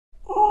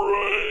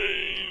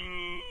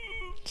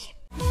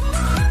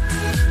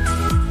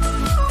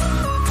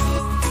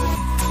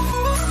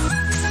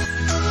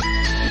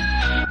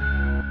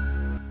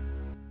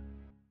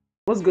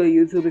good,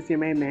 YouTube? It's your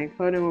main man,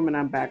 codingworm, and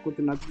I'm back with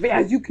another video.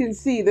 As you can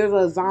see, there's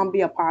a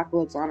zombie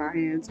apocalypse on our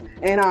hands,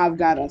 and I've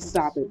gotta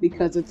stop it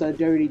because it's a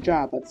dirty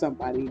job, but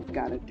somebody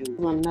gotta do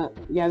it.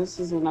 Yeah, this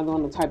is another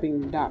one of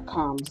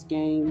typing.com's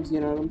games, you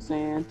know what I'm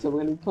saying? So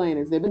we're gonna be playing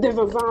it. But there's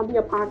a zombie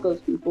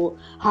apocalypse, people.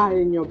 Hide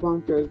in your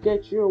bunkers,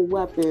 get your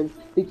weapons,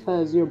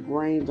 because your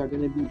brains are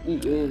gonna be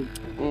eaten,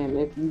 and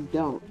if you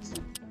don't,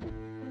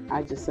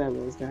 I just said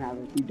what was gonna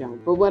happen if you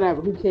don't. But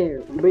whatever, who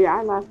cares? But yeah,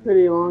 I last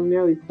pretty long,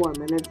 nearly 4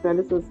 minutes. That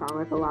doesn't sound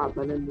like a lot,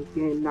 but in this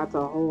game, that's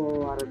a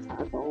whole lot of time.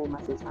 That's a whole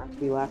mess of time to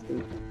be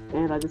lasting.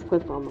 And I just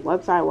clicked on the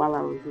website while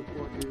I was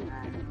recording,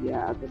 and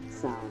yeah, the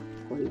sound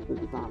played for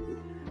the zombies.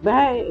 But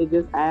hey, it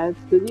just adds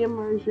to the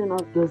immersion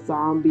of the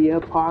zombie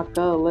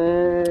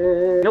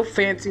apocalypse. No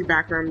fancy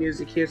background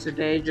music here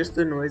today, just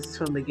the noises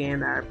from the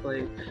game that I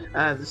played.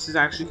 This is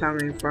actually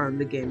coming from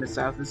the game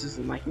itself. This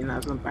isn't like, you know,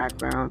 some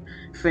background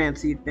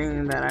fancy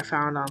thing that I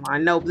found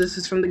online. Nope, this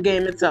is from the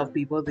game itself,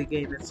 people, the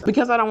game itself.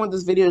 Because I don't want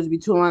this video to be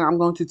too long, I'm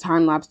going to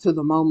time lapse to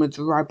the moments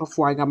right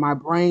before I got my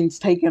brains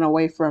taken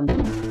away from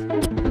me.